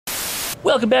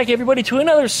Welcome back, everybody, to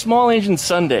another Small Engine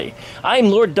Sunday. I'm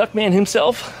Lord Duckman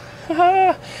himself,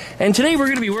 and today we're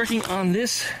going to be working on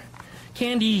this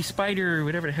candy spider,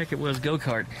 whatever the heck it was,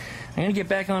 go-kart. I'm going to get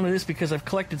back onto this because I've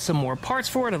collected some more parts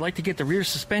for it. I'd like to get the rear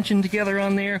suspension together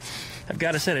on there. I've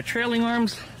got a set of trailing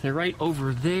arms. They're right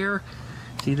over there.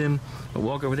 See them? I'll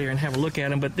walk over there and have a look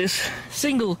at them. But this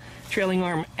single trailing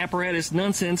arm apparatus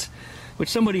nonsense, which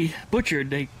somebody butchered,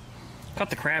 they cut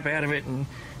the crap out of it and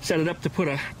set it up to put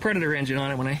a Predator engine on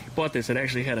it. When I bought this, it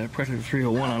actually had a Predator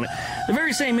 301 on it. The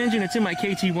very same engine that's in my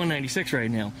KT196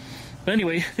 right now. But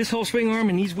anyway, this whole swing arm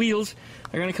and these wheels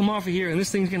are going to come off of here, and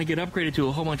this thing's going to get upgraded to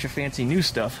a whole bunch of fancy new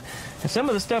stuff. And some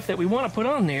of the stuff that we want to put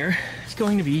on there is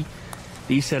going to be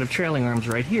these set of trailing arms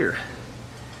right here.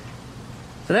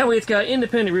 So that way it's got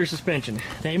independent rear suspension.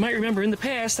 Now you might remember in the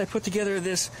past I put together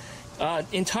this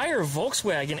entire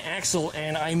Volkswagen axle,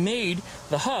 and I made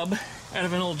the hub out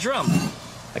of an old drum.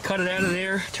 I cut it out of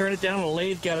there, turned it down on a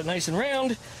lathe, got it nice and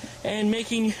round, and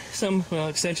making some, well,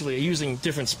 essentially using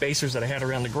different spacers that I had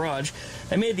around the garage,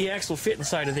 I made the axle fit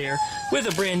inside of there with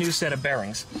a brand new set of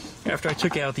bearings. After I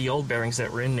took out the old bearings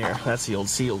that were in there, that's the old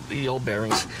seal, the old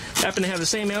bearings. Happen to have the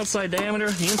same outside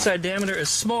diameter. The inside diameter is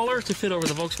smaller to fit over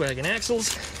the Volkswagen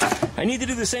axles. I need to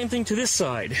do the same thing to this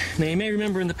side. Now you may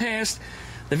remember in the past,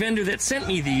 the vendor that sent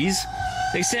me these,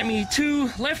 they sent me two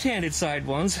left-handed side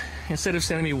ones instead of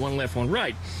sending me one left, one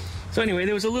right. So anyway,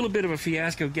 there was a little bit of a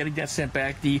fiasco getting that sent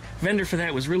back. The vendor for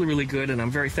that was really, really good, and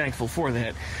I'm very thankful for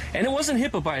that. And it wasn't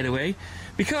HIPA, by the way,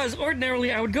 because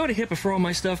ordinarily I would go to HIPA for all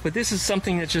my stuff, but this is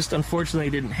something that just unfortunately I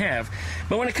didn't have.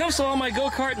 But when it comes to all my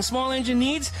go-kart and small engine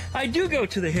needs, I do go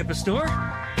to the HIPA Store,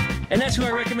 and that's who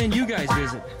I recommend you guys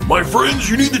visit. My friends,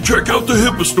 you need to check out the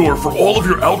HIPA Store for all of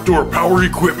your outdoor power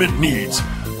equipment needs.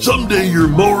 Someday your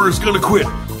mower is gonna quit,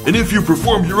 and if you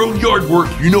perform your own yard work,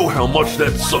 you know how much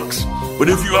that sucks. But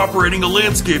if you're operating a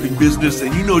landscaping business,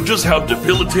 then you know just how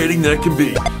debilitating that can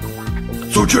be.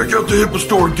 So check out the HIPA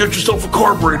Store and get yourself a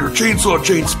carburetor, chainsaw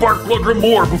chain, spark plug, or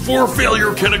more before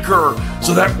failure can occur,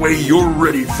 so that way you're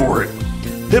ready for it.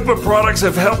 HIPA products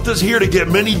have helped us here to get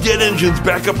many dead engines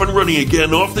back up and running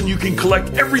again. Often you can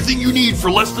collect everything you need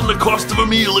for less than the cost of a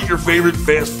meal at your favorite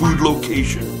fast food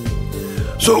location.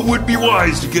 So it would be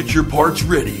wise to get your parts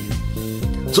ready.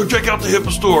 So check out the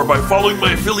HIPA Store by following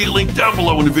my affiliate link down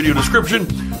below in the video description,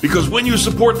 because when you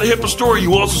support the HIPA Store,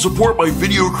 you also support my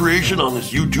video creation on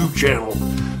this YouTube channel.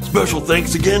 Special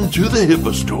thanks again to the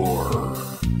HIPA Store.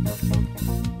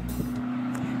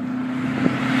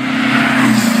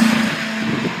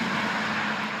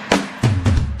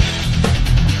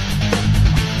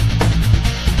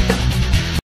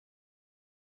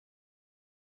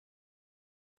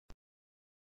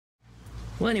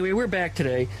 Well, anyway, we're back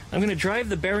today. I'm going to drive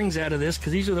the bearings out of this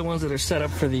because these are the ones that are set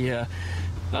up for the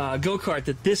go-kart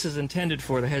that this is intended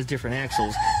for, that has different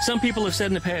axles. Some people have said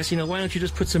in the past, you know, why don't you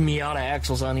just put some Miata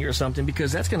axles on here or something,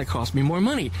 because that's going to cost me more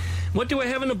money. What do I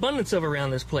have an abundance of around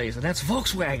this place? And that's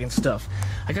Volkswagen stuff.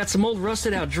 I got some old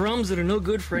rusted out drums that are no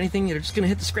good for anything. They're just going to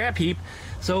hit the scrap heap.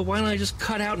 So why don't I just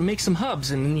cut out and make some hubs?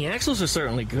 And the axles are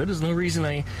certainly good. There's no reason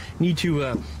I need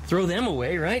to throw them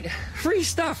away, right? Free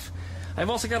stuff. I've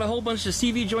also got a whole bunch of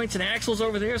CV joints and axles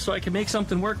over there so I can make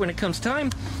something work when it comes time.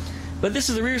 But this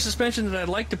is the rear suspension that I'd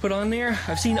like to put on there.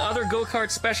 I've seen other go-kart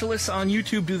specialists on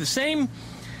YouTube do the same.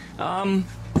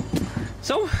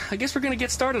 So I guess we're going to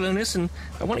get started on this, and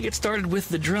I want to get started with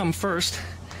the drum first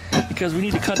because we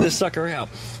need to cut this sucker out.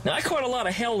 Now, I caught a lot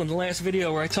of hell in the last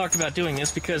video where I talked about doing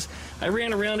this because I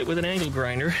ran around it with an angle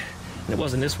grinder. It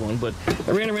wasn't this one, but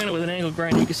I ran around it with an angle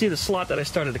grinder. You can see the slot that I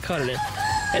started to cut it in.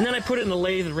 And then I put it in the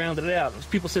lathe and rounded it out.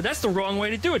 People said, that's the wrong way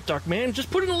to do it, Duckman. Just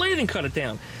put it in the lathe and cut it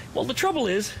down. Well, the trouble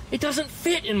is, it doesn't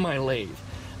fit in my lathe.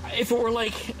 If it were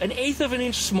like 1/8 of an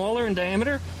inch smaller in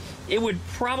diameter, it would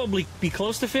probably be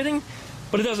close to fitting,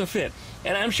 but it doesn't fit.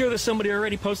 And I'm sure there's somebody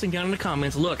already posting down in the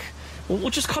comments, look,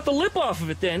 we'll just cut the lip off of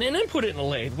it then, and then put it in the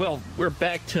lathe. Well, we're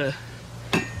back to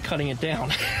cutting it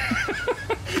down.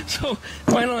 So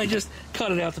why don't I just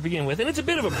cut it out to begin with? And it's a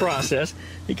bit of a process.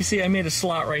 You can see I made a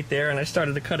slot right there, and I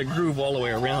started to cut a groove all the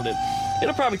way around it.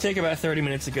 It'll probably take about 30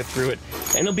 minutes to get through it.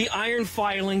 And there'll be iron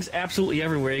filings absolutely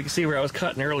everywhere. You can see where I was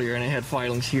cutting earlier, and I had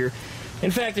filings here.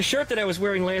 In fact, the shirt that I was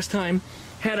wearing last time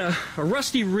had a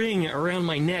rusty ring around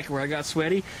my neck where I got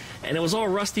sweaty, and it was all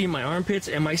rusty in my armpits,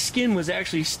 and my skin was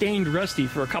actually stained rusty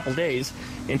for a couple days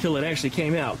until it actually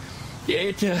came out.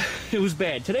 It was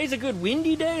bad. Today's a good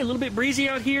windy day, a little bit breezy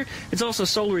out here. It's also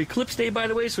solar eclipse day, by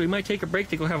the way, so we might take a break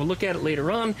to go have a look at it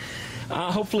later on.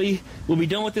 Hopefully, we'll be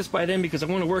done with this by then because I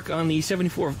want to work on the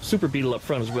 74 Super Beetle up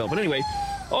front as well. But anyway,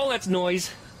 all that's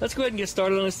noise. let's go ahead and get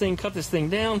started on this thing, cut this thing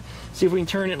down, see if we can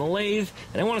turn it in a lathe.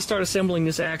 And I want to start assembling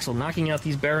this axle, knocking out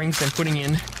these bearings and putting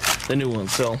in the new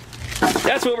ones. So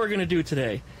that's what we're going to do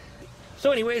today.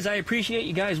 So anyways, I appreciate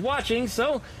you guys watching,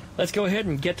 so let's go ahead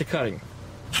and get to cutting.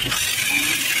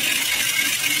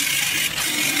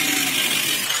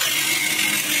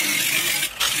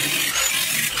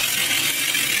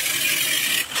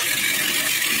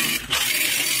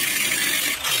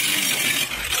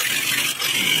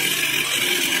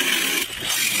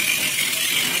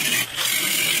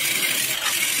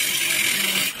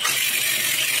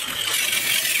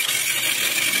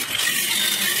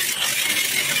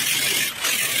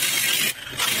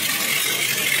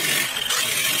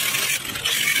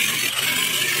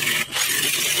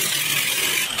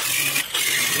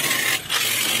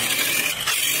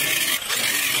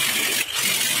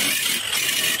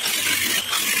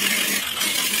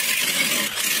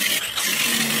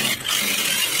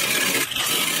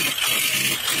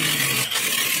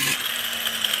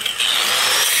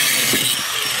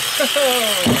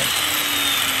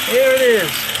 Here it is.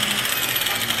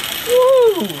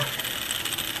 Woo!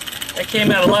 That came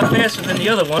out a lot faster than the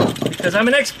other one because I'm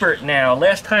an expert now.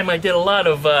 Last time I did a lot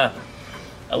of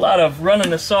running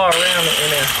the saw around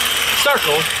in a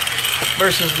circle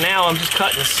versus now I'm just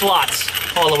cutting slots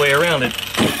all the way around it.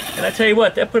 And I tell you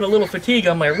what, that put a little fatigue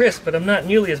on my wrist, but I'm not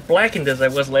nearly as blackened as I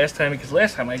was last time because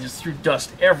last time I just threw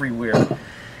dust everywhere.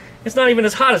 It's not even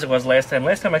as hot as it was last time.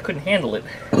 Last time I couldn't handle it.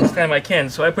 This time I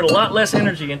can. So I put a lot less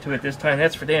energy into it this time,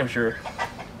 that's for damn sure.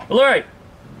 Well, alright.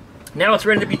 Now it's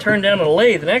ready to be turned down on a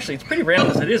lathe. And actually, it's pretty round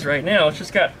as it is right now. It's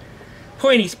just got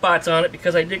pointy spots on it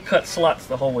because I did cut slots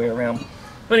the whole way around.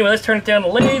 But anyway, let's turn it down to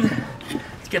lathe.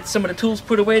 Let's get some of the tools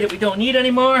put away that we don't need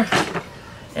anymore.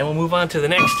 And we'll move on to the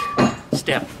next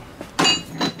step.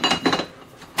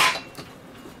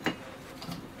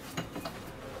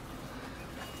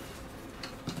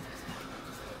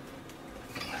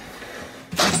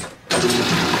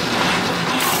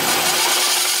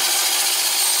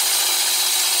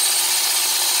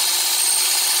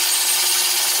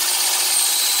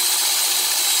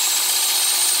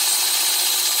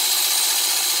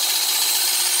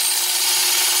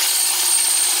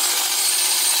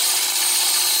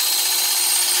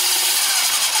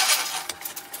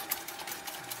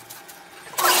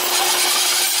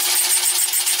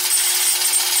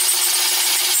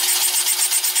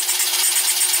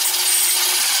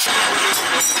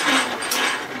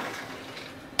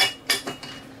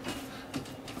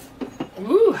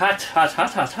 Ooh, hot, hot,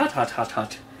 hot, hot, hot, hot, hot,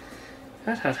 hot.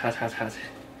 Hot, hot, hot, hot, hot.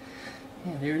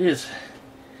 Yeah, there it is.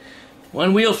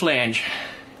 One wheel flange.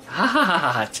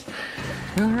 Hot.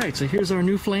 Alright, so here's our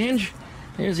new flange.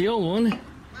 There's the old one.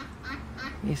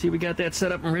 You see we got that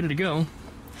set up and ready to go.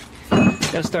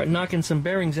 Gotta start knocking some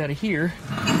bearings out of here.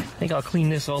 I think I'll clean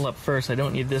this all up first. I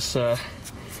don't need this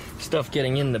stuff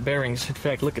getting in the bearings. In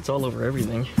fact, look, it's all over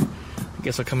everything. I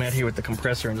guess I'll come out here with the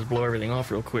compressor and just blow everything off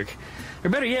real quick. Or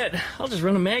better yet, I'll just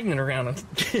run a magnet around and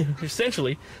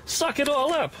essentially suck it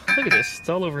all up. Look at this, it's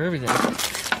all over everything.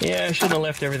 Yeah, I shouldn't have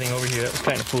left everything over here. That was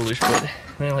kind of foolish, but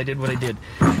well, I did what I did.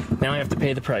 Now I have to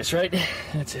pay the price, right?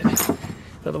 That's it.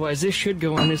 Otherwise, this should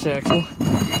go on this axle.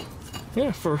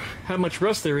 Yeah, for how much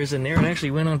rust there is in there, it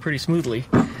actually went on pretty smoothly.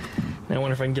 Now I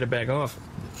wonder if I can get it back off.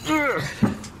 You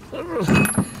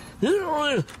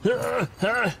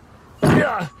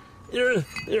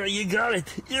got it.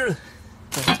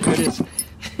 There it is.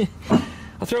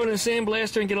 I'll throw it in a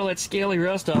sandblaster and get all that scaly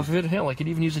rust off of it. Hell, I could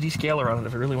even use a descaler on it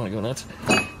if I really want to go nuts.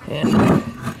 And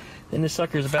then this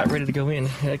sucker is about ready to go in.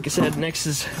 Like I said, next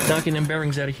is knocking them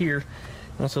bearings out of here.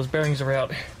 Once those bearings are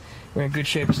out, we're in good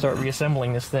shape to start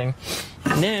reassembling this thing.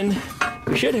 And then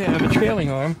we should have a trailing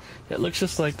arm that looks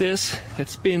just like this, that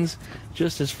spins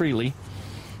just as freely.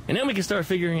 And then we can start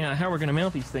figuring out how we're going to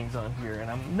mount these things on here.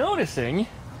 And I'm noticing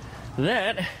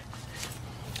that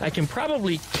I can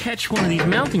probably catch one of these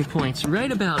mounting points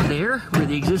right about there where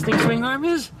the existing swing arm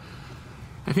is.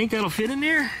 I think that'll fit in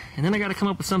there, and then I got to come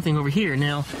up with something over here.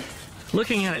 Now,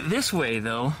 looking at it this way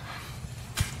though,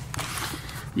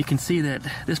 you can see that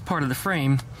this part of the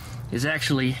frame is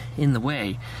actually in the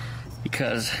way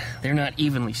because they're not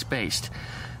evenly spaced.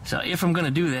 So if I'm going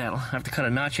to do that, I'll have to cut a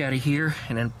notch out of here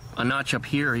and then a notch up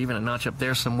here or even a notch up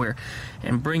there somewhere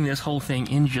and bring this whole thing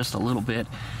in just a little bit.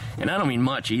 And I don't mean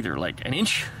much either, like an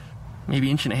inch, maybe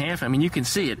inch and a half. I mean, you can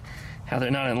see it, how they're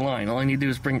not in line. All I need to do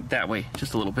is bring it that way,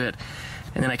 just a little bit.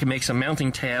 And then I can make some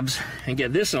mounting tabs and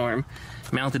get this arm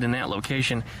mounted in that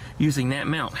location using that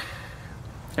mount.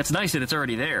 That's nice that it's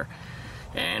already there.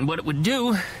 And what it would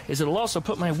do is it'll also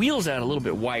put my wheels out a little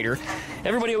bit wider.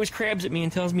 Everybody always crabs at me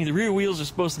and tells me the rear wheels are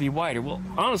supposed to be wider. Well,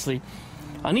 honestly,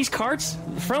 On these carts,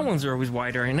 the front ones are always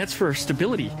wider, and that's for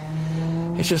stability.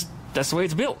 It's just, that's the way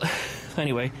it's built.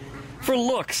 Anyway, for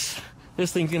looks,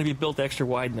 this thing's going to be built extra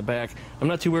wide in the back. I'm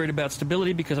not too worried about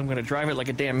stability because I'm going to drive it like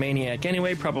a damn maniac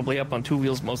anyway, probably up on 2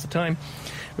 wheels most of the time.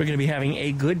 We're going to be having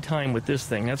a good time with this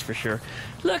thing, that's for sure.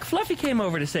 Look, Fluffy came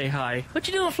over to say hi. What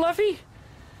you doing, Fluffy?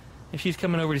 If she's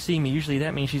coming over to see me, usually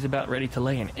that means she's about ready to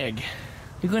lay an egg.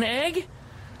 You going to egg?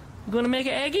 You going to make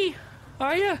an eggy?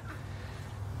 Are you?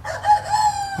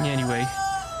 Anyway,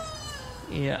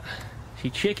 yeah, she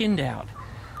chickened out.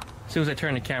 As soon as I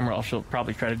turn the camera off, she'll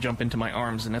probably try to jump into my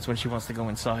arms, and that's when she wants to go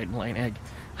inside and lay an egg.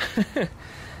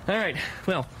 Alright,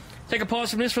 well, take a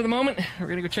pause from this for the moment. We're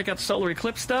going to go check out the solar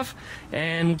eclipse stuff,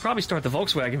 and we'll probably start the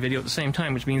Volkswagen video at the same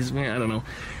time, which means, I don't know.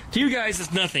 To you guys,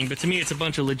 it's nothing, but to me, it's a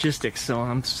bunch of logistics, so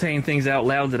I'm saying things out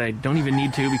loud that I don't even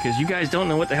need to, because you guys don't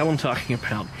know what the hell I'm talking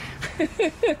about.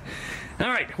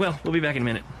 Alright, well, we'll be back in a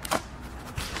minute.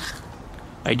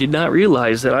 I did not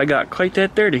realize that I got quite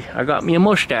that dirty. I got me a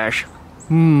mustache.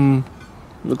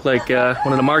 Look like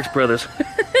one of the Marx brothers.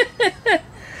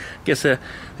 Guess the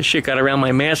shit got around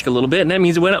my mask a little bit, and that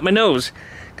means it went up my nose.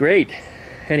 Great.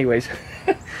 Anyways,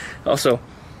 also,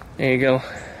 there you go.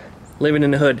 Living in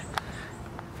the hood.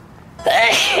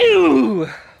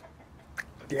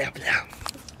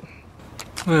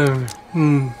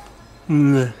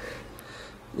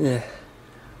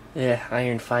 Yeah,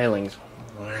 iron filings.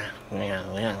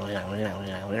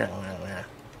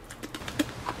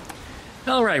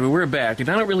 Alright, well, we're back, and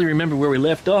I don't really remember where we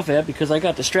left off at because I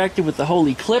got distracted with the whole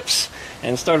eclipse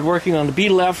and started working on the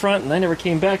Beetle out front, and I never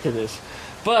came back to this.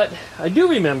 But I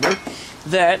do remember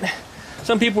that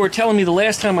some people were telling me the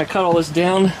last time I cut all this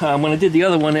down, when I did the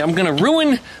other one, I'm going to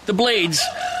ruin the blades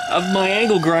of my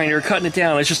angle grinder cutting it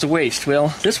down. It's just a waste.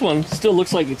 Well, this one still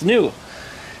looks like it's new.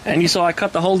 And you saw I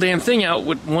cut the whole damn thing out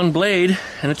with one blade,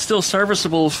 and it's still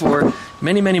serviceable for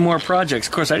many, many more projects.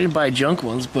 Of course, I didn't buy junk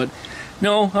ones, but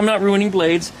no, I'm not ruining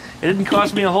blades. It didn't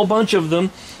cost me a whole bunch of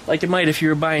them, like it might if you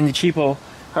were buying the cheapo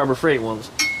Harbor Freight ones.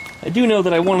 I do know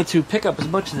that I wanted to pick up as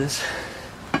much of this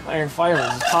iron filing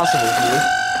as possible here.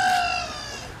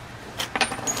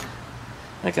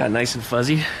 That got nice and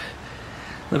fuzzy.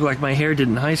 Looked like my hair did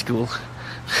in high school.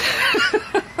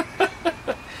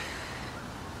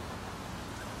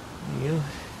 You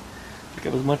pick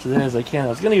up as much of that as I can. I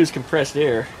was going to use compressed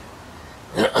air.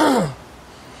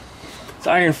 This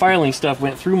iron filing stuff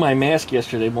went through my mask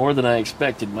yesterday more than I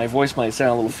expected. My voice might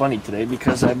sound a little funny today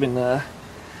because I've been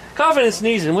coughing and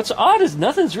sneezing. What's odd is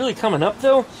nothing's really coming up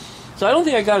though, so I don't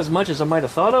think I got as much as I might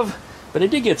have thought of, but I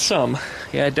did get some.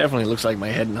 Yeah, it definitely looks like my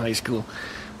head in high school.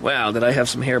 Wow, did I have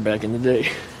some hair back in the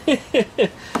day.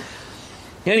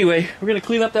 Anyway, we're going to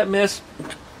clean up that mess.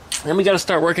 Then we got to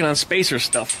start working on spacer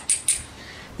stuff.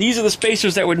 These are the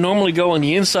spacers that would normally go on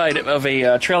the inside of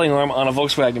a trailing arm on a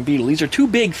Volkswagen Beetle. These are too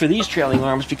big for these trailing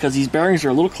arms because these bearings are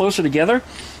a little closer together.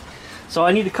 So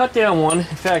I need to cut down one. In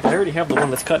fact, I already have the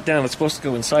one that's cut down. It's supposed to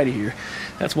go inside of here.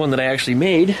 That's one that I actually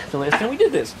made the last time we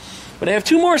did this. But I have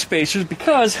two more spacers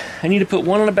because I need to put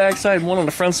one on the back side and one on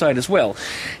the front side as well.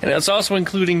 And that's also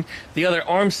including the other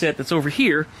arm set that's over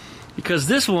here, because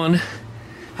this one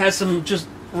has some just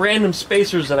random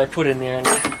spacers that I put in there, and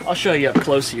I'll show you up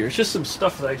close here. It's just some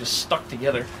stuff that I just stuck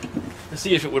together to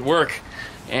see if it would work.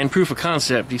 And proof of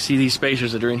concept, you see these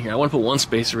spacers that are in here. I want to put one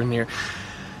spacer in there.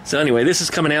 So anyway, this is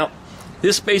coming out.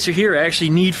 This spacer here I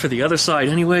actually need for the other side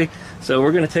anyway, so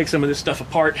we're going to take some of this stuff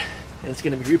apart, and it's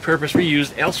going to be repurposed,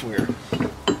 reused elsewhere.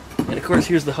 And of course,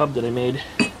 here's the hub that I made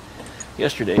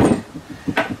yesterday.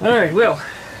 Alright, well,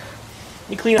 let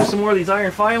me clean up some more of these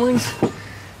iron filings,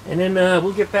 and then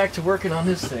we'll get back to working on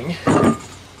this thing. I'm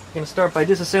going to start by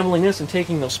disassembling this and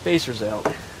taking those spacers out.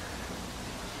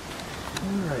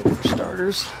 Alright, for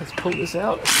starters, let's pull this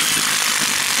out.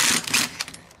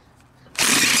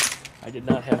 I did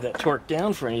not have that torqued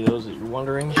down for any of those that you're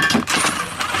wondering.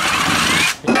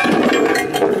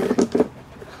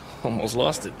 Almost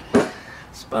lost it.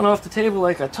 Spun off the table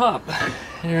like a top.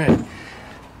 Alright.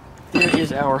 There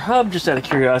is our hub, just out of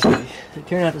curiosity. Did it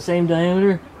turn out the same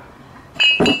diameter?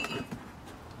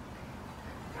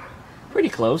 Pretty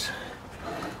close.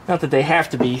 Not that they have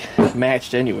to be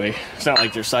matched anyway. It's not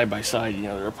like they're side by side, you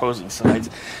know, they're opposing sides.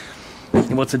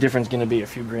 And what's the difference going to be? A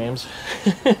few grams?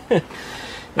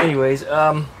 Anyways,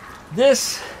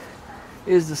 this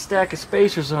is the stack of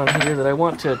spacers on here that I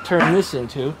want to turn this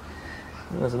into.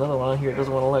 There's another one on here that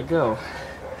doesn't want to let go.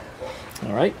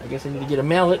 Alright, I guess I need to get a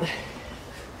mallet,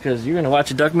 because you're going to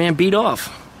watch a Duckman beat off.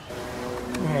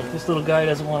 Alright, this little guy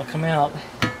doesn't want to come out.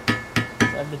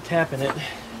 I've been tapping it.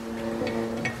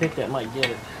 I think that might get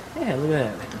it. Yeah, look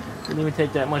at that. Didn't even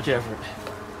take that much effort.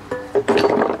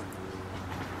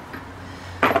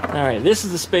 Alright, this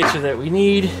is the spacer that we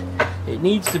need. It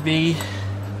needs to be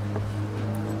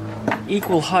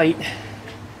equal height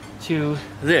to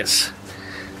this.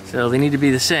 So they need to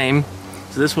be the same.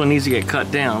 So this one needs to get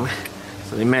cut down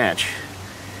so they match.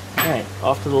 Alright,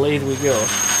 off to the lathe we go.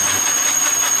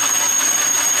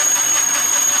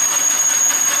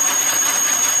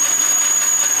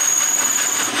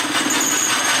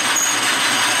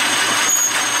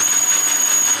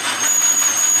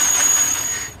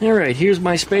 Alright, here's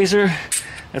my spacer.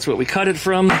 That's what we cut it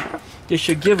from. This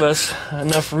should give us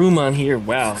enough room on here.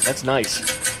 Wow, that's nice.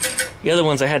 The other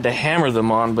ones I had to hammer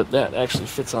them on, but that actually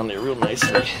fits on there real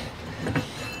nicely.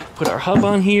 Put our hub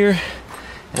on here,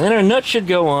 and then our nut should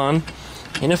go on.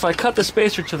 And if I cut the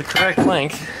spacer to the correct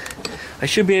length, I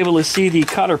should be able to see the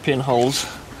cotter pin holes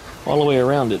all the way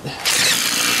around it.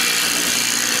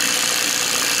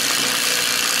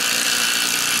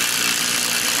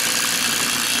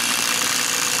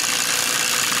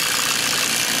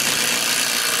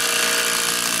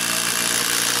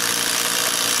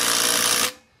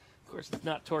 It's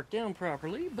not torqued down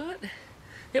properly, but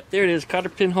yep, there it is. Cotter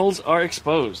pin holes are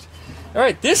exposed.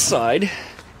 Alright, this side,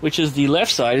 which is the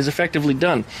left side, is effectively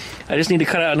done. I just need to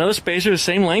cut out another spacer the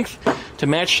same length to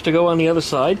match to go on the other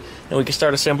side, and we can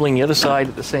start assembling the other side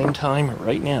at the same time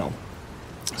right now.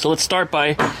 So let's start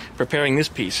by preparing this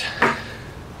piece.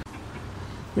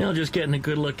 Now just getting a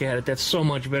good look at it. That's so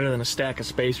much better than a stack of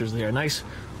spacers there.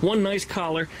 One nice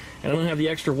collar, and I don't have the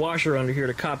extra washer under here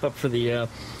to cop up for the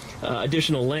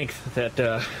additional length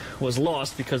that was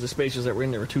lost because the spacers that were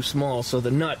in there were too small, so the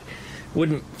nut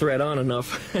wouldn't thread on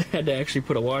enough. I had to actually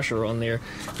put a washer on there,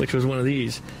 which was one of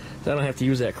these. So I don't have to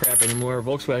use that crap anymore.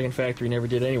 Volkswagen factory never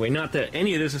did anyway. Not that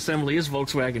any of this assembly is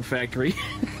Volkswagen factory.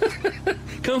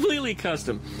 Completely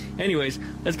custom. Anyways,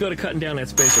 let's go to cutting down that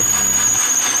spacer.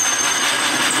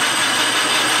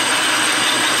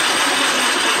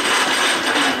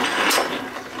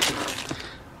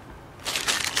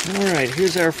 Alright,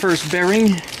 here's our first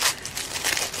bearing.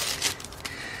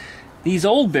 These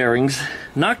old bearings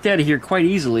knocked out of here quite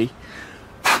easily,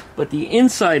 but the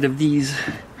inside of these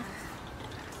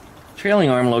trailing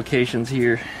arm locations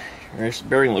here, or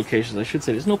bearing locations I should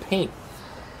say, there's no paint.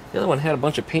 The other one had a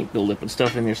bunch of paint buildup and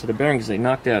stuff in there, so the bearings they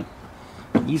knocked out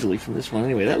easily from this one.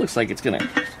 Anyway, that looks like it's gonna,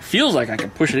 feels like I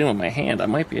can push it in with my hand. I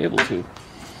might be able to.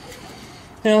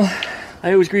 Now,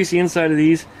 I always grease the inside of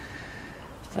these.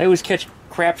 I always catch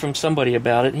crap from somebody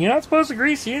about it. You're not supposed to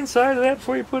grease the inside of that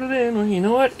before you put it in. Well, you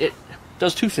know what? It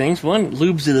does two things. One, it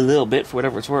lubes it a little bit for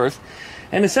whatever it's worth.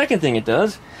 And the second thing it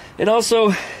does, it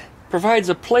also provides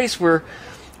a place where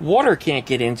water can't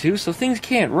get into, so things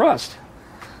can't rust.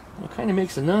 Well, it kind of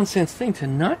makes a nonsense thing to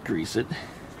not grease it.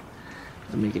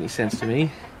 Doesn't make any sense to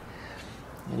me.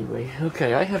 Anyway,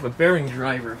 okay, I have a bearing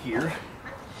driver here.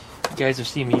 You guys have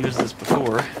seen me use this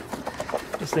before.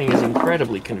 This thing is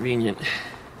incredibly convenient.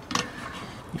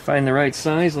 You find the right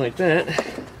size like that.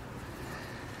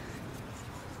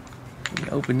 You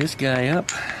open this guy up.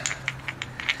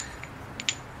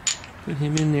 Put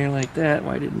him in there like that.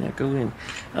 Why didn't that go in?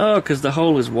 Oh, because the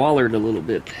hole is wallered a little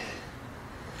bit.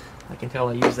 I can tell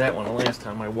I used that one the last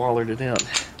time. I wallered it out.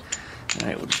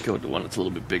 Alright, we'll just go with the one that's a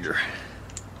little bit bigger.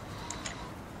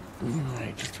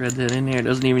 Alright, just thread that in there. It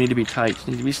doesn't even need to be tight. It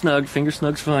needs to be snug. Finger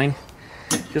snug's fine.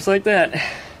 Just like that.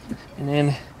 And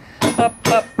then up,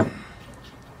 up.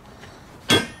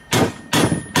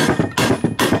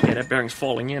 Yeah, that bearing's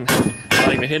falling in.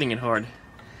 Not even hitting it hard.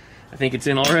 I think it's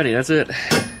in already. That's it.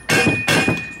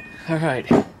 Alright.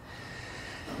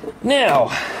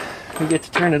 Now, we get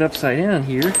to turn it upside down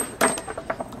here.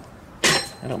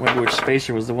 I don't remember which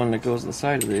spacer was the one that goes on the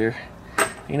side of there.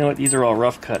 You know what? These are all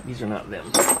rough cut. These are not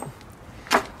them.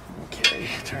 Okay,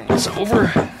 turn this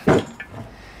over.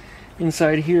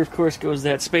 Inside here, of course, goes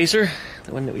that spacer,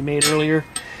 the one that we made earlier.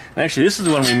 Actually, this is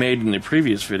the one we made in the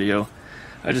previous video.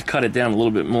 I just cut it down a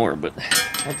little bit more, but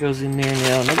that goes in there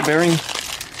now. Another bearing.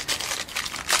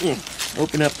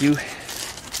 Open up you.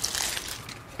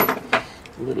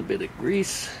 A little bit of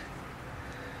grease.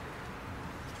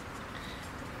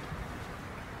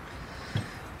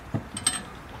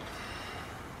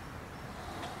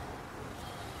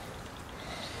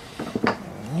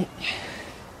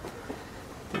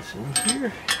 This in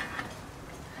here.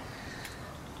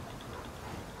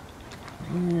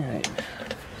 Alright.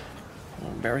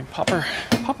 Bearing popper.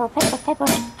 Popper.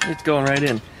 It's going right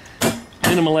in.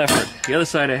 Minimal effort. The other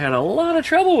side I had a lot of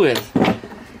trouble with.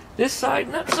 This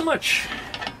side, not so much.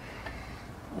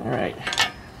 Alright.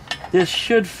 This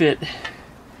should fit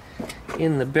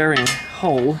in the bearing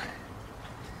hole.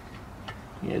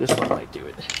 Yeah, this one might do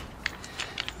it.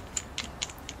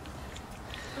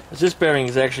 This bearing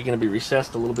is actually going to be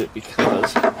recessed a little bit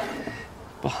because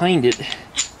behind it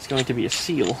is going to be a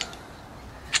seal.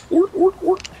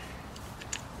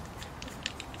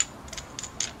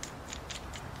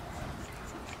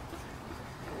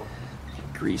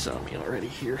 Grease on me already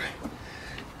here.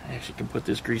 I actually can put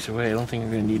this grease away. I don't think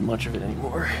I'm going to need much of it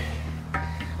anymore.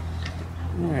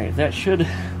 Alright, that should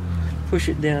push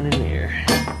it down in there.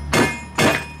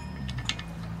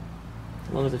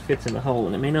 As long as it fits in the hole,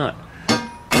 and it may not.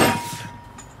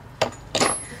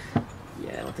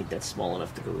 Yeah, I don't think that's small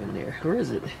enough to go in there. Or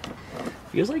is it?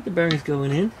 Feels like the bearing's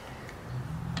going in.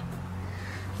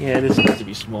 Yeah, this needs to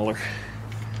be smaller.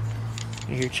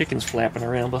 I hear chickens flapping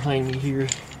around behind me here.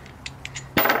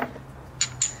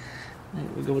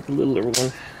 We'll go with the littler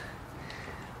one.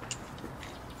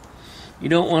 You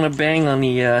don't want to bang on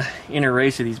the inner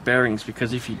race of these bearings,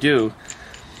 because if you do,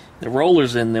 the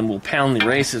rollers in them will pound the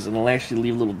races and they'll actually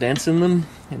leave little dents in them,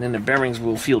 and then the bearings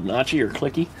will feel notchy or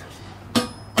clicky.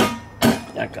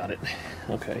 I got it.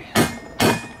 Okay.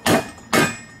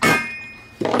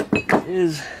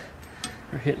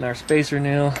 We're hitting our spacer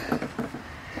now.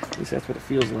 At least that's what it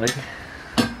feels like.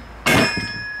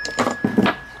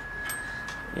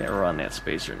 Yeah, we're on that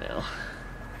spacer now.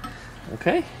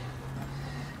 Okay.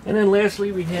 And then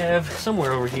lastly, we have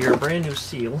somewhere over here a brand new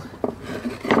seal.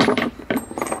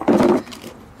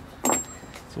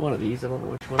 It's one of these. I don't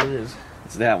know which one it is.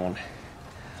 It's that one.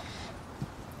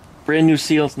 Brand new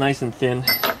seal. It's nice and thin.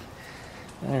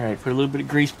 Alright, put a little bit of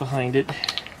grease behind it.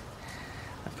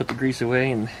 I put the grease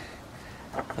away and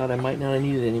thought I might not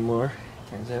need it anymore.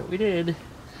 Turns out we did.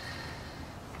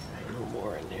 Alright, a little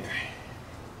more in there.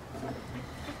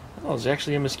 Oh, there's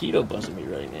actually a mosquito buzzing me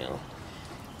right now.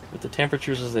 With the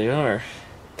temperatures as they are.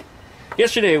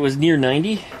 Yesterday it was near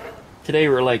 90. Today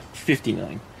we're like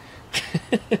 59.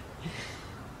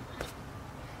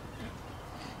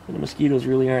 The mosquitoes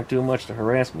really aren't doing much to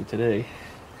harass me today.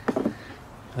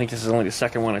 I think this is only the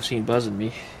second one I've seen buzzing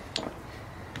me.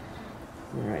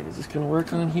 Alright, is this going to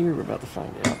work on here? We're about to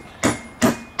find out.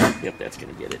 Yep, that's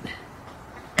going to get it.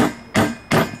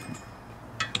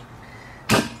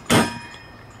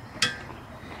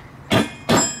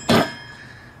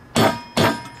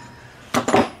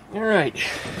 Alright,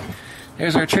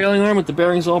 there's our trailing arm with the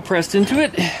bearings all pressed into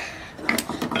it.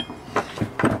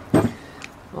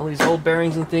 All these old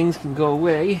bearings and things can go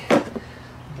away.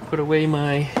 I'll put away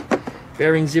my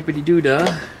bearing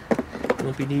zippity-doo-dah.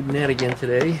 Won't be needing that again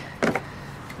today.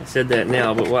 I said that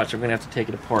now, but watch, I'm going to have to take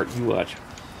it apart. You watch.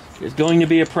 There's going to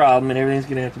be a problem and everything's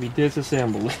going to have to be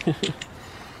disassembled.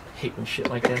 Hate when shit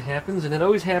like that happens, and it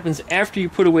always happens after you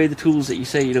put away the tools that you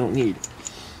say you don't need.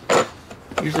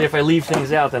 Usually if I leave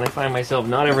things out, then I find myself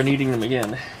not ever needing them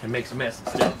again. It makes a mess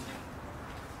instead.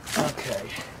 Okay.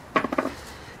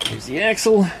 Here's the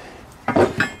axle.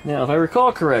 Now, if I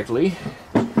recall correctly,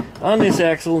 on this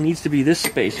axle needs to be this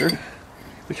spacer,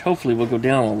 which hopefully will go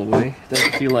down all the way. It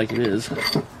doesn't feel like it is.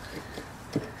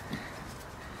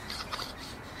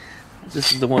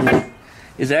 This is the one that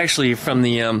is actually from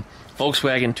the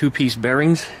Volkswagen two-piece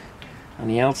bearings on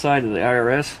the outside of the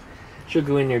IRS. Should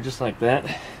go in there just like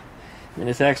that. And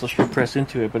this axle should press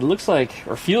into it, but it looks like,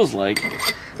 or feels like,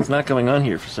 it's not going on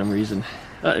here for some reason.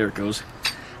 Oh, there it goes.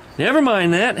 Never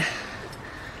mind that.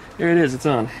 There it is, it's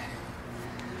on.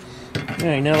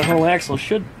 Alright, now the whole axle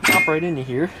should pop right into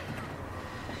here.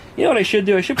 You know what I should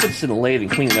do? I should put this in the lathe and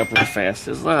clean it up real fast.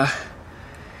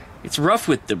 It's rough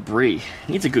with debris. It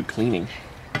needs a good cleaning.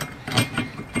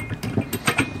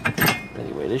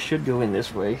 Anyway, this should go in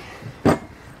this way. Yeah,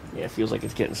 it feels like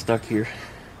it's getting stuck here.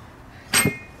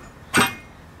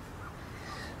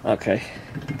 Okay.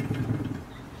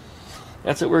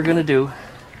 That's what we're gonna do.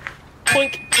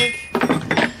 Boink,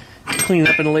 boink. Clean it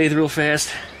up in the lathe real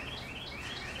fast.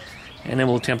 And then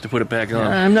we'll attempt to put it back on.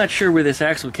 I'm not sure where this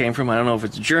axle came from. I don't know if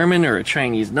it's German or a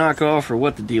Chinese knockoff or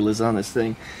what the deal is on this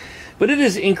thing. But it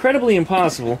is incredibly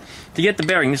impossible to get the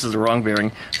bearing, this is the wrong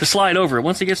bearing, to slide over it.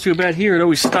 Once it gets to about here, it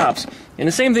always stops. And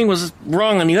the same thing was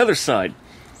wrong on the other side.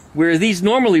 Where these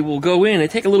normally will go in, they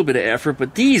take a little bit of effort,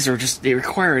 but these are just, they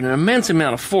require an immense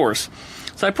amount of force.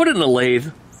 So I put it in a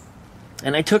lathe,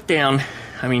 and I took down,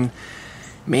 I mean,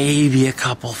 maybe a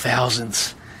couple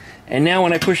thousandths. And now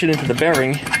when I push it into the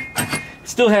bearing, it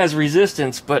still has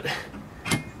resistance, but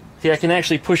see, I can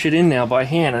actually push it in now by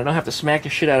hand. I don't have to smack the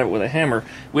shit out of it with a hammer,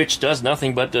 which does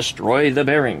nothing but destroy the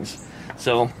bearings.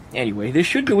 So, anyway, this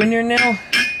should go in there now.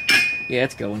 Yeah,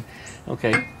 it's going.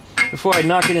 Okay. Before I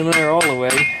knock it in there all the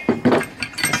way,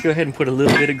 let's go ahead and put a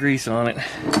little bit of grease on it.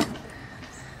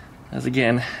 As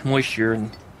again, moisture and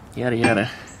yada yada.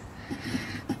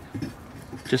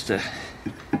 Just a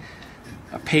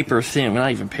paper thin, well,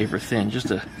 not even paper thin,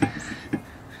 just a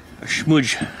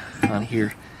smudge on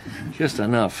here. Just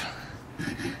enough.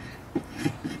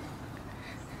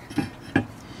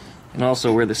 And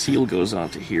also where the seal goes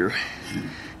onto here.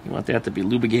 You want that to be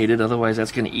lubricated, otherwise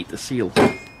that's going to eat the seal.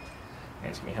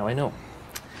 Ask me how I know.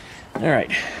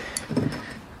 Alright.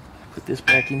 Put this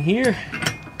back in here.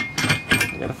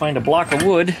 I gotta find a block of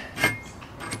wood.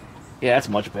 Yeah, that's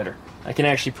much better. I can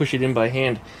actually push it in by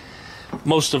hand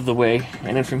most of the way,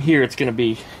 and then from here it's gonna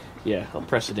be, yeah, I'll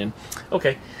press it in.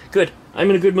 Okay, good. I'm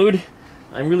in a good mood.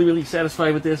 I'm really, really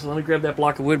satisfied with this. Let me grab that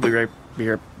block of wood.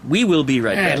 We will be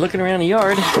right back. Looking around the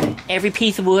yard, every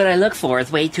piece of wood I look for is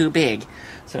way too big.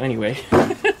 So anyway,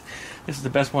 this is the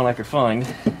best one I could find.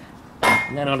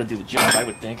 And that ought to do the job, I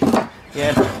would think. Yeah,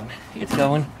 it's going. It's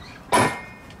going.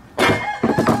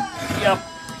 Yep.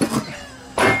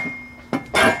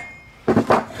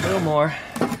 A little more.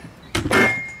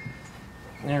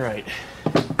 Alright.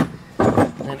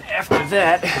 And then after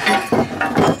that,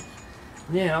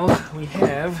 now we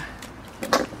have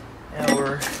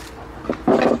our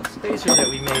spacer that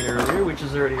we made earlier, which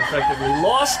is already effectively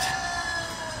lost.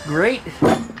 Great.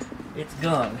 It's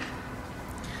gone.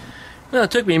 Well,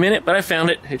 it took me a minute, but I found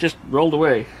it. It just rolled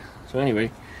away. So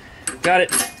anyway, got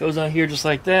it. Goes on here just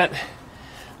like that.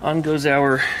 On goes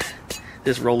our...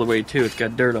 This rolled away too. It's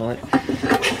got dirt on it.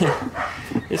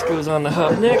 This goes on the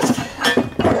hub next.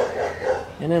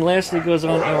 And then lastly goes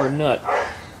on our nut.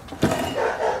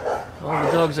 All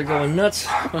the dogs are going nuts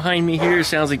behind me here.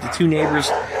 Sounds like the two neighbors'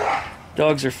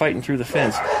 dogs are fighting through the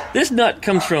fence. This nut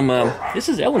comes from... this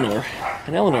is Eleanor.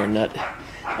 An Eleanor nut.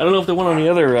 I don't know if the one on the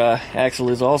other axle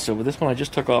is also, but this one I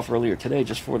just took off earlier today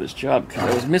just for this job because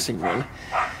I was missing one.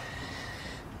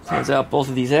 Turns out both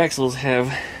of these axles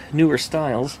have newer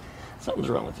styles. Something's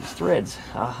wrong with these threads.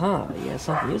 Aha, yeah,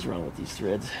 something is wrong with these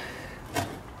threads.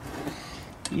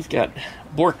 These got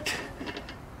borked.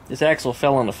 This axle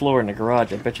fell on the floor in the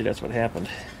garage. I bet you that's what happened.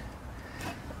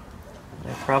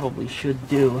 I probably should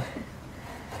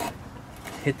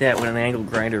hit that with an angle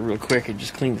grinder real quick and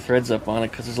just clean the threads up on it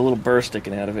because there's a little burr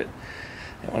sticking out of it.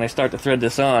 And when I start to thread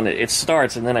this on, it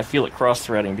starts and then I feel it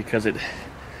cross-threading because it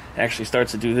actually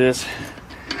starts to do this.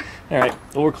 Alright,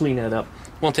 we'll clean that up.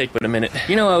 Won't take but a minute.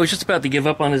 You know, I was just about to give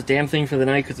up on this damn thing for the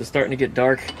night because it's starting to get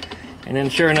dark. And then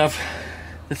sure enough,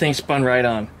 the thing spun right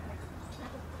on.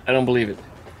 I don't believe it.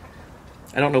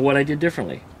 I don't know what I did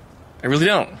differently. I really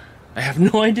don't. I have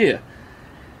no idea.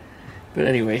 But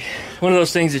anyway, one of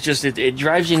those things that just, it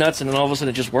drives you nuts and then all of a sudden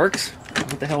it just works.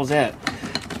 What the hell is that?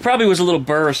 It probably was a little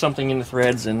burr or something in the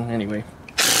threads, and anyway.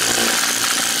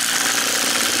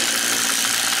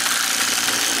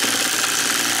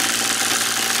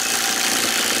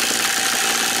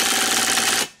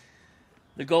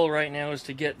 The goal right now is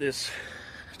to get this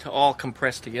to all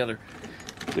compress together,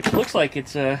 which looks like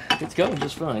it's going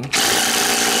just fine.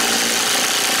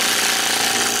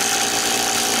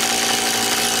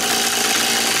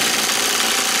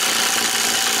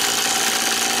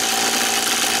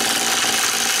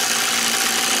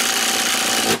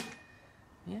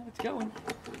 Going.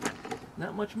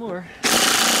 Not much more.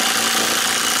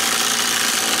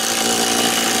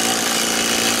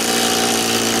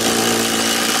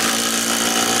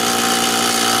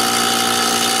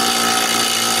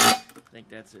 I think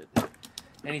that's it.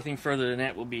 Anything further than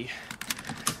that will be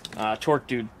torque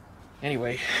dude.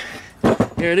 Anyway,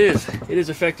 there it is. It is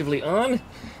effectively on,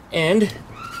 and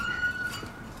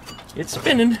it's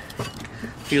spinning.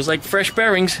 Feels like fresh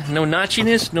bearings. No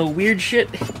notchiness, no weird shit.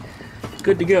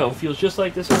 Good to go. Feels just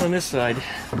like this one on this side.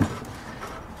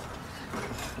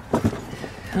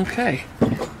 Okay.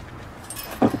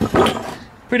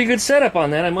 Pretty good setup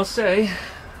on that, I must say.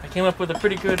 I came up with a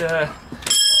pretty good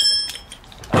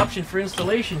option for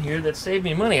installation here that saved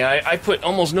me money. I put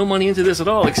almost no money into this at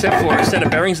all, except for a set of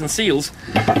bearings and seals,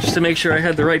 just to make sure I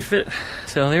had the right fit.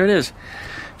 So there it is.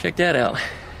 Check that out.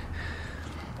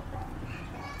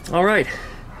 Alright.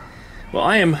 Well,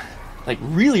 I am, like,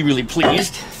 really, really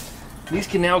pleased. These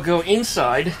can now go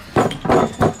inside,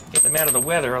 get them out of the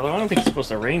weather, although I don't think it's supposed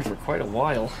to rain for quite a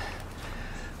while.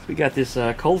 We got this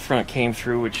cold front came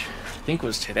through, which I think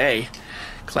was today.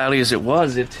 Cloudy as it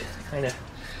was, it kind of...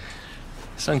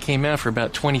 The sun came out for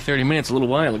about 20-30 minutes a little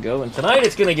while ago, and tonight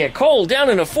it's going to get cold, down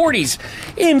in the 40s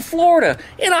in Florida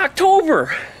in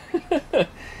October.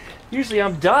 Usually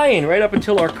I'm dying right up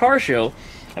until our car show.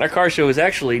 And our car show is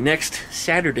actually next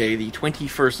Saturday, the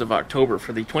 21st of October,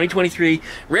 for the 2023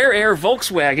 Rare Air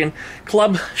Volkswagen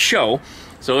Club Show.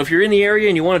 So if you're in the area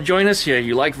and you want to join us,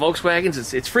 you like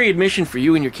Volkswagens, it's free admission for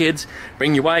you and your kids.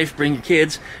 Bring your wife, bring your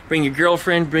kids, bring your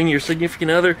girlfriend, bring your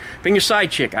significant other, bring your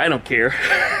side chick, I don't care.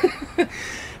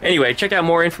 Anyway, check out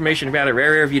more information about it at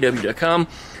rareairvw.com.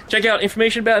 Check out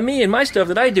information about me and my stuff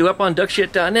that I do up on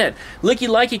duckshit.net. Licky,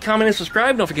 likey, comment, and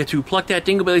subscribe. Don't forget to pluck that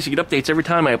dingle bell so you get updates every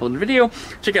time I upload a video.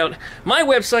 Check out my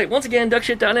website, once again,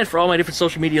 duckshit.net, for all my different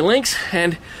social media links.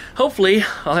 And hopefully,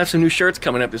 I'll have some new shirts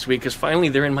coming up this week, because finally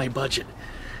they're in my budget.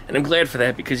 And I'm glad for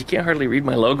that, because you can't hardly read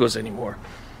my logos anymore.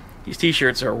 These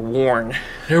t-shirts are worn.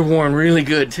 They're worn really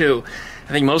good, too.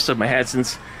 I think most of them I had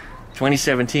since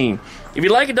 2017. If you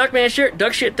like a Duckman shirt,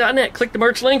 duckshit.net. Click the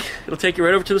merch link. It'll take you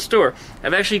right over to the store.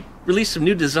 I've actually released some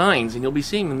new designs, and you'll be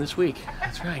seeing them this week.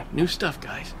 That's right. New stuff,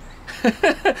 guys.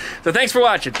 So thanks for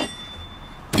watching.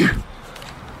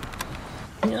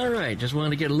 Alright, just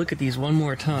wanted to get a look at these one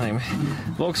more time.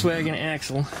 Volkswagen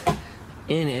axle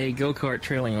in a go-kart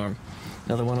trailing arm.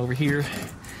 Another one over here.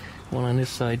 One on this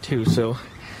side, too. So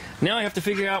now I have to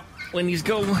figure out, when these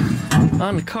go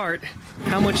on the cart,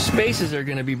 how much spaces are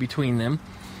going to be between them,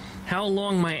 how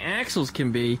long my axles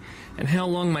can be, and how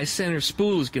long my center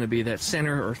spool is going to be, that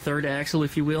center or third axle,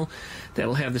 if you will.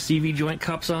 That'll have the CV joint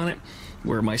cups on it,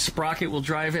 where my sprocket will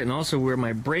drive it, and also where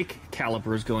my brake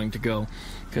caliper is going to go,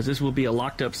 because this will be a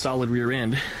locked up solid rear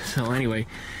end. So anyway,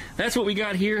 that's what we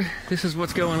got here. This is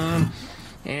what's going on,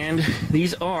 and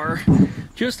these are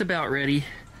just about ready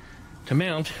to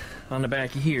mount on the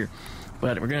back of here.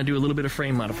 But we're going to do a little bit of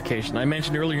frame modification. I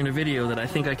mentioned earlier in the video that I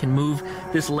think I can move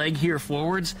this leg here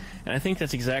forwards, and I think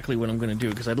that's exactly what I'm going to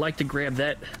do, because I'd like to grab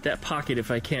that pocket,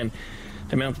 if I can,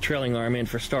 to mount the trailing arm in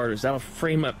for starters. That'll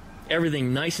frame up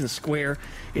everything nice and square.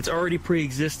 It's already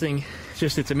pre-existing.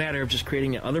 It's a matter of just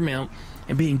creating the other mount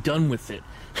and being done with it.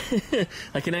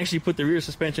 I can actually put the rear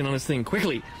suspension on this thing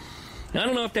quickly. Now, I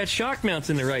don't know if that shock mount's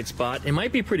in the right spot. It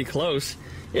might be pretty close.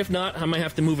 If not, I might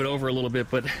have to move it over a little bit,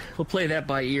 but we'll play that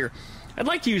by ear. I'd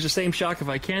like to use the same shock if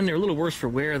I can. They're a little worse for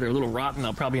wear. They're a little rotten.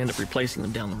 I'll probably end up replacing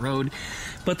them down the road.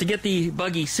 But to get the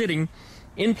buggy sitting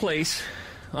in place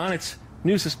on its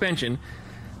new suspension,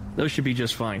 those should be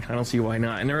just fine. I don't see why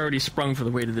not. And they're already sprung for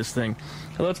the weight of this thing.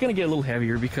 Although it's going to get a little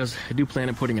heavier, because I do plan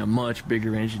on putting a much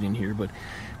bigger engine in here. But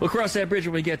we'll cross that bridge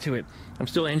when we get to it. I'm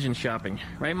still engine shopping.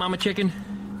 Right, Mama Chicken?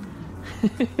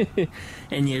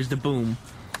 And here's the boom.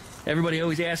 Everybody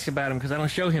always asks about him because I don't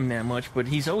show him that much, but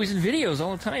he's always in videos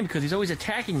all the time because he's always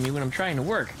attacking me when I'm trying to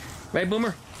work. Right,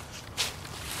 Boomer?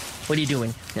 What are you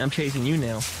doing? I'm chasing you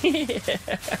now.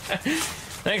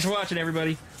 Thanks for watching,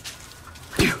 everybody.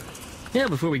 Now,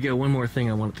 before we go, one more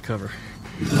thing I wanted to cover.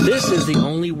 This is the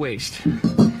only waste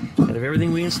out of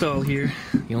everything we installed here.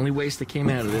 The only waste that came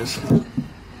out of this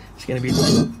is going to be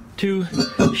 2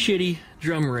 shitty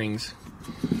drum rings.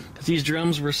 Because these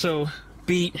drums were so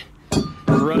beat,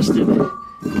 rusted.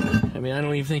 I mean, I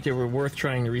don't even think they were worth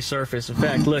trying to resurface. In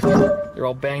fact, look, they're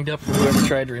all banged up from whoever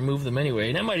tried to remove them anyway.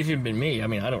 And that might have even been me. I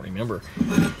mean, I don't remember. I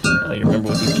don't even remember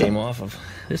what these came off of.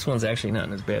 This one's actually not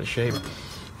in as bad a shape.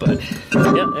 But,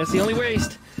 yeah, that's the only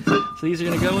waste. So these are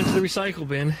going to go into the recycle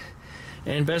bin.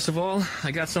 And best of all,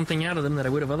 I got something out of them that I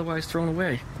would have otherwise thrown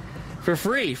away. For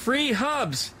free. Free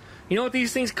hubs. You know what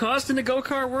these things cost in the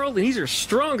go-kart world? And these are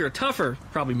stronger, tougher,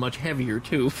 probably much heavier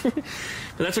too. But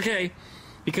that's okay,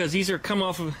 because these come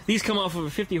off of a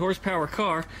 50 horsepower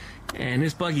car, and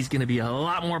this buggy's going to be a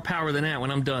lot more power than that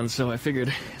when I'm done. So I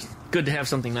figured it's good to have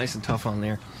something nice and tough on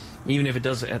there, even if it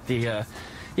does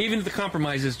even if the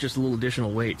compromise is just a little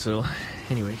additional weight. So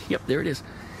anyway, yep, there it is.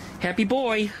 Happy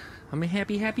boy. I'm a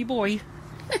happy, happy boy.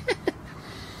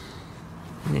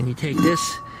 And then you take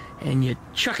this and you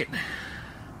chuck it.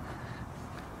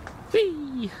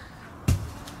 Whee!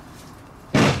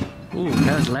 Ooh,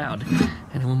 that was loud.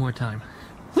 And then one more time.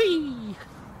 Whee!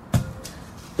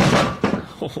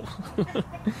 Oh.